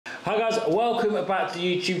Hi guys, welcome back to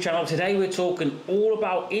the YouTube channel. Today we're talking all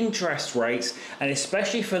about interest rates, and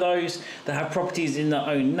especially for those that have properties in their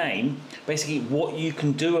own name, basically what you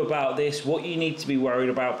can do about this, what you need to be worried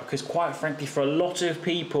about, because quite frankly for a lot of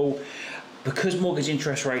people, because mortgage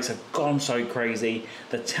interest rates have gone so crazy,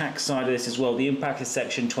 the tax side of this as well, the impact of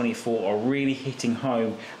Section 24 are really hitting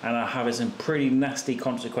home and are having some pretty nasty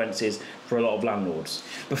consequences for a lot of landlords.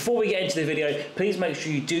 Before we get into the video, please make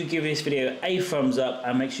sure you do give this video a thumbs up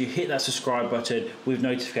and make sure you hit that subscribe button with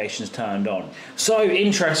notifications turned on. So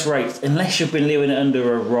interest rates, unless you've been living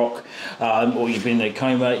under a rock or you've been in a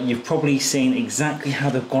coma, you've probably seen exactly how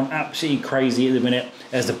they've gone absolutely crazy at the minute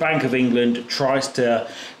as the Bank of England tries to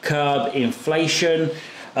curb inflation.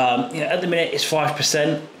 At the minute it's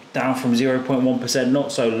 5%, down from 0.1%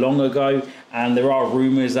 not so long ago, and there are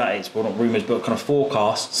rumours that it's, well, not rumours but kind of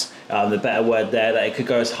forecasts, the better word there, that it could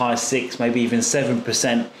go as high as 6, maybe even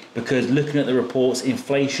 7%, because looking at the reports,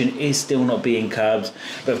 inflation is still not being curbed.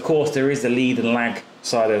 But of course there is the lead and lag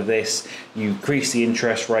side of this. You increase the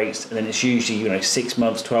interest rates and then it's usually 6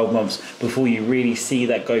 months, 12 months before you really see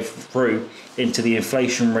that go through into the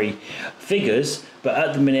inflationary figures. But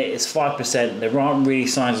at the minute it's 5%, there aren't really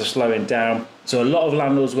signs of slowing down. So a lot of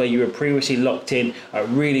landlords where you were previously locked in at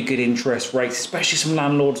really good interest rates, especially some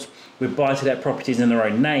landlords with buy-to-let properties in their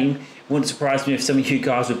own name, wouldn't surprise me if some of you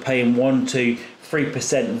guys were paying 1, 2,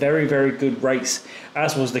 3%, very, very good rates,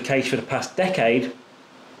 as was the case for the past decade.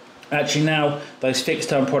 Actually now those fixed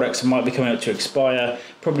term products might be coming up to expire,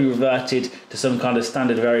 probably reverted to some kind of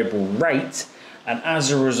standard variable rate, and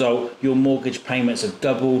as a result your mortgage payments have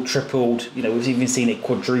doubled, tripled, we've even seen it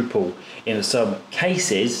quadruple in some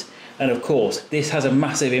cases. And of course this has a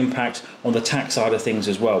massive impact on the tax side of things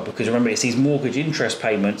as well, because remember it's these mortgage interest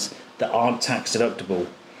payments that aren't tax deductible.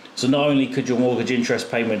 So not only could your mortgage interest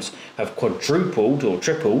payments have quadrupled or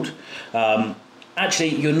tripled,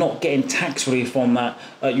 actually you're not getting tax relief on that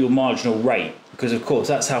at your marginal rate, because of course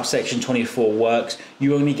that's how Section 24 works.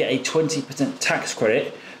 You only get a 20% tax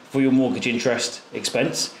credit for your mortgage interest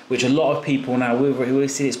expense, which a lot of people now, we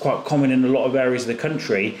see it's quite common in a lot of areas of the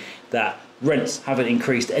country that rents haven't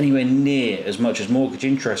increased anywhere near as much as mortgage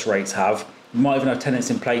interest rates have. You might even have tenants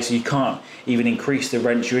in place, so you can't even increase the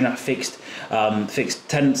rents. You're in that fixed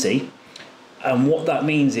tenancy. And what that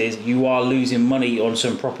means is you are losing money on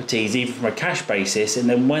some properties, even from a cash basis. And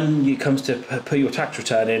then when it comes to put your tax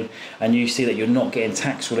return in and you see that you're not getting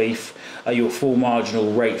tax relief at your full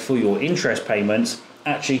marginal rate for your interest payments,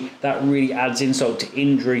 actually that really adds insult to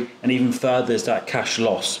injury and even furthers that cash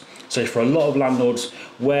loss. So for a lot of landlords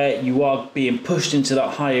where you are being pushed into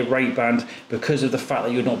that higher rate band because of the fact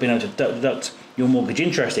that you're not being able to deduct your mortgage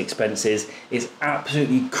interest expenses, it's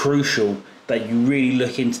absolutely crucial that you really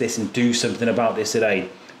look into this and do something about this today.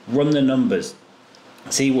 Run the numbers,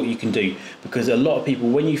 see what you can do, because a lot of people,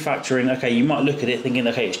 when you factor in, okay, you might look at it thinking,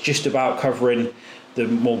 okay, it's just about covering the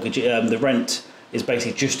mortgage, the rent is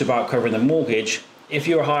basically just about covering the mortgage. If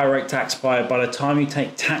you're a higher rate taxpayer, by the time you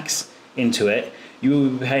take tax into it, you will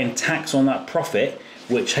be paying tax on that profit,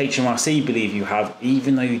 which HMRC believe you have,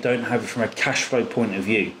 even though you don't have it from a cash flow point of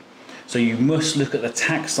view. So you must look at the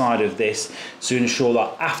tax side of this to ensure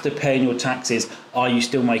that after paying your taxes, are you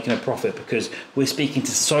still making a profit? Because we're speaking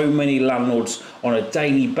to so many landlords on a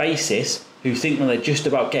daily basis who think that they're just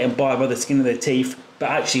about getting by the skin of their teeth,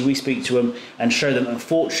 but actually we speak to them and show them,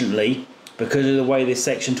 unfortunately, because of the way this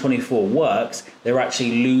Section 24 works, they're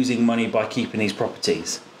actually losing money by keeping these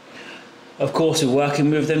properties. Of course, we're working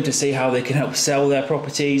with them to see how they can help sell their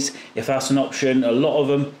properties. If that's an option, a lot of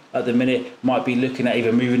them at the minute might be looking at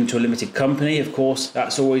either moving to a limited company, of course,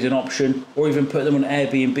 that's always an option, or even put them on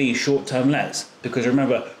Airbnb, short-term lets. Because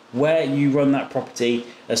remember, where you run that property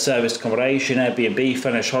as serviced accommodation, Airbnb,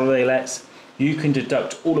 furnished holiday lets, you can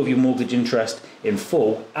deduct all of your mortgage interest in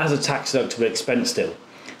full as a tax deductible expense still.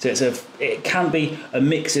 So it can be a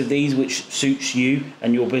mix of these which suits you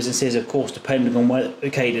and your businesses, of course, depending on where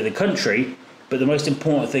located in the country. But the most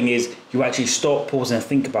important thing is you actually stop, pause and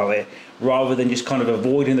think about it, rather than just kind of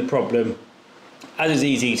avoiding the problem, as is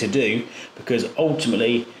easy to do, because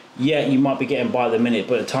ultimately, yeah, you might be getting by at the minute,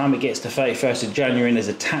 but by the time it gets to 31st of January and there's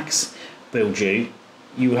a tax bill due,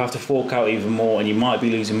 you will have to fork out even more and you might be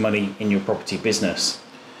losing money in your property business.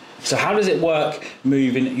 So how does it work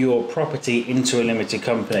moving your property into a limited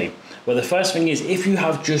company? Well, the first thing is, if you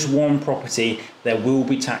have just one property, there will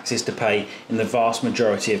be taxes to pay in the vast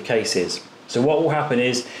majority of cases. So what will happen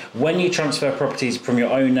is, when you transfer properties from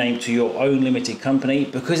your own name to your own limited company,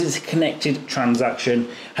 because it's a connected transaction,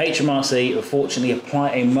 HMRC unfortunately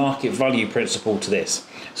apply a market value principle to this.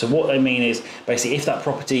 So what they mean is, basically, if that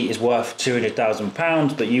property is worth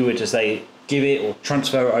 £200,000, but you were to say give it or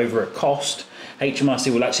transfer it over at cost,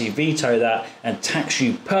 HMRC will actually veto that and tax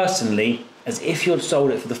you personally as if you'd sold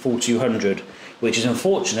it for the full 200, which is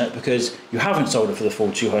unfortunate because you haven't sold it for the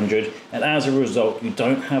full 200, and as a result, you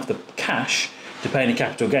don't have the cash to pay any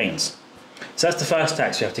capital gains. So that's the first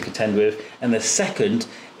tax you have to contend with, and the second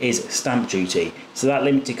is stamp duty. So that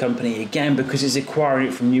limited company, again, because it's acquiring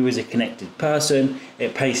it from you as a connected person,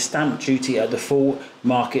 it pays stamp duty at the full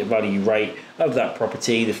market value rate of that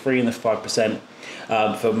property, the 3 and the 5%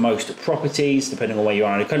 for most properties, depending on where you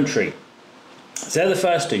are in the country. So they're the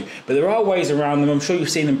first two, but there are ways around them. I'm sure you've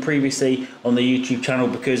seen them previously on the YouTube channel,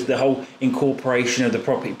 because the whole incorporation of the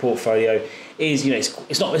property portfolio is,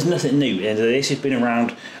 it's nothing new. And this has been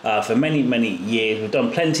around for many years. We've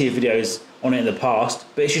done plenty of videos on it in the past,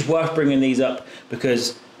 but it's just worth bringing these up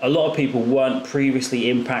because a lot of people weren't previously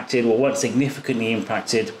impacted or weren't significantly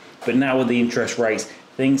impacted, but now with the interest rates,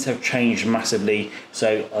 things have changed massively.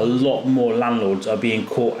 So a lot more landlords are being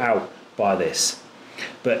caught out by this.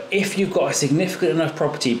 But if you've got a significant enough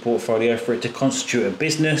property portfolio for it to constitute a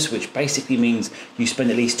business, which basically means you spend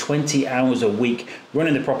at least 20 hours a week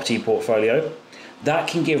running the property portfolio, that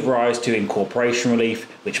can give rise to incorporation relief,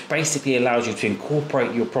 which basically allows you to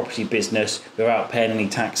incorporate your property business without paying any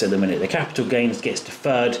tax at the minute. The capital gains gets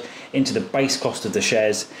deferred into the base cost of the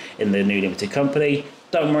shares in the new limited company.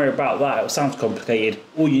 Don't worry about that, it sounds complicated.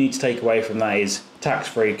 All you need to take away from that is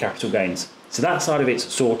tax-free capital gains. So that side of it's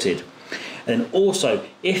sorted. And then also,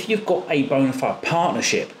 if you've got a bona fide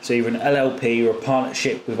partnership, so either an LLP or a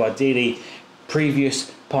partnership with ideally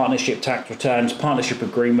previous partnership tax returns, partnership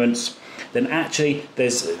agreements, then actually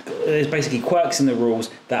there's basically quirks in the rules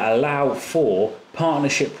that allow for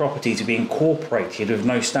partnership property to be incorporated with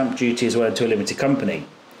no stamp duty as well into a limited company.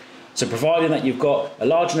 So providing that you've got a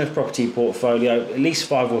large enough property portfolio, at least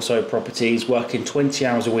 5 or so properties, working 20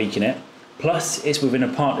 hours a week in it, plus it's within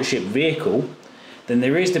a partnership vehicle, then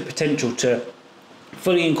there is the potential to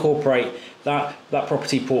fully incorporate that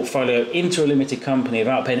property portfolio into a limited company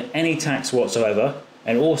without paying any tax whatsoever.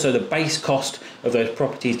 And also the base cost of those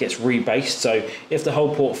properties gets rebased. So if the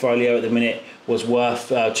whole portfolio at the minute was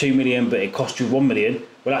worth 2 million, but it cost you 1 million,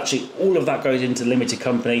 well, actually all of that goes into the limited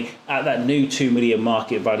company at that new 2 million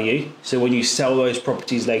market value. So when you sell those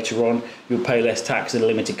properties later on, you'll pay less tax in a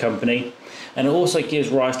limited company. And it also gives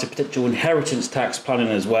rise to potential inheritance tax planning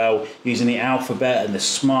as well, using the alphabet and the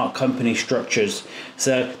smart company structures.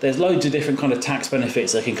 So there's loads of different kind of tax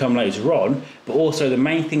benefits that can come later on, but also the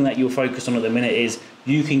main thing that you'll focus on at the minute is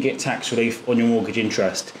you can get tax relief on your mortgage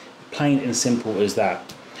interest. Plain and simple as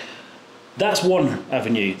that. That's one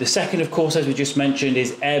avenue. The second, of course, as we just mentioned,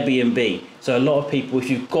 is Airbnb. So a lot of people, if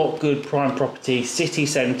you've got good prime property, city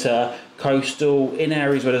centre, coastal, in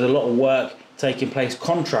areas where there's a lot of work taking place,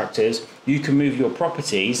 contractors, you can move your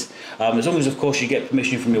properties, as long as, of course, you get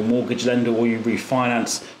permission from your mortgage lender or you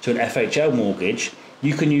refinance to an FHL mortgage,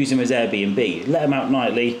 you can use them as Airbnb. Let them out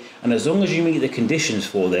nightly, and as long as you meet the conditions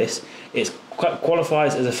for this, it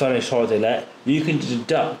qualifies as a furnished holiday let. You can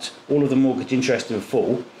deduct all of the mortgage interest in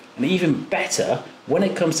full, and even better, when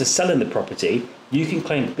it comes to selling the property, you can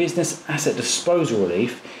claim business asset disposal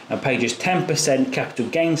relief and pay just 10% capital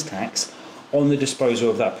gains tax on the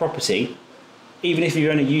disposal of that property. Even if you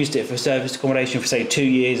only used it for service accommodation for say 2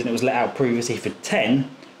 years and it was let out previously for 10,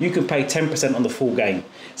 you can pay 10% on the full gain.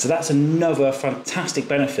 So that's another fantastic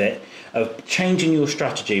benefit of changing your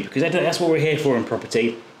strategy, because that's what we're here for in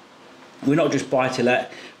property. We're not just buy to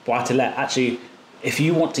let. Actually, if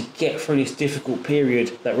you want to get through this difficult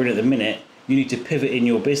period that we're in at the minute, you need to pivot in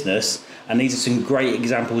your business, and these are some great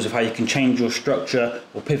examples of how you can change your structure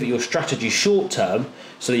or pivot your strategy short term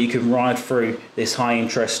so that you can ride through this high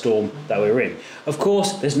interest storm that we're in. Of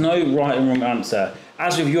course, there's no right and wrong answer.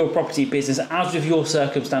 As with your property business, as with your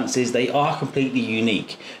circumstances, they are completely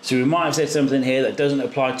unique. So we might have said something here that doesn't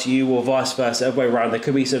apply to you, or vice versa, other way around. There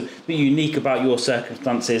could be something unique about your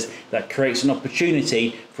circumstances that creates an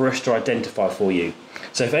opportunity for us to identify for you.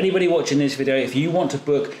 So if anybody watching this video, if you want to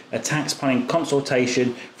book a tax planning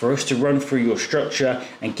consultation for us to run through your structure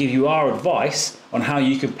and give you our advice on how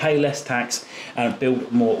you can pay less tax and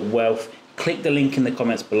build more wealth, click the link in the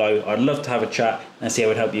comments below. I'd love to have a chat and see how it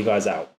would help you guys out.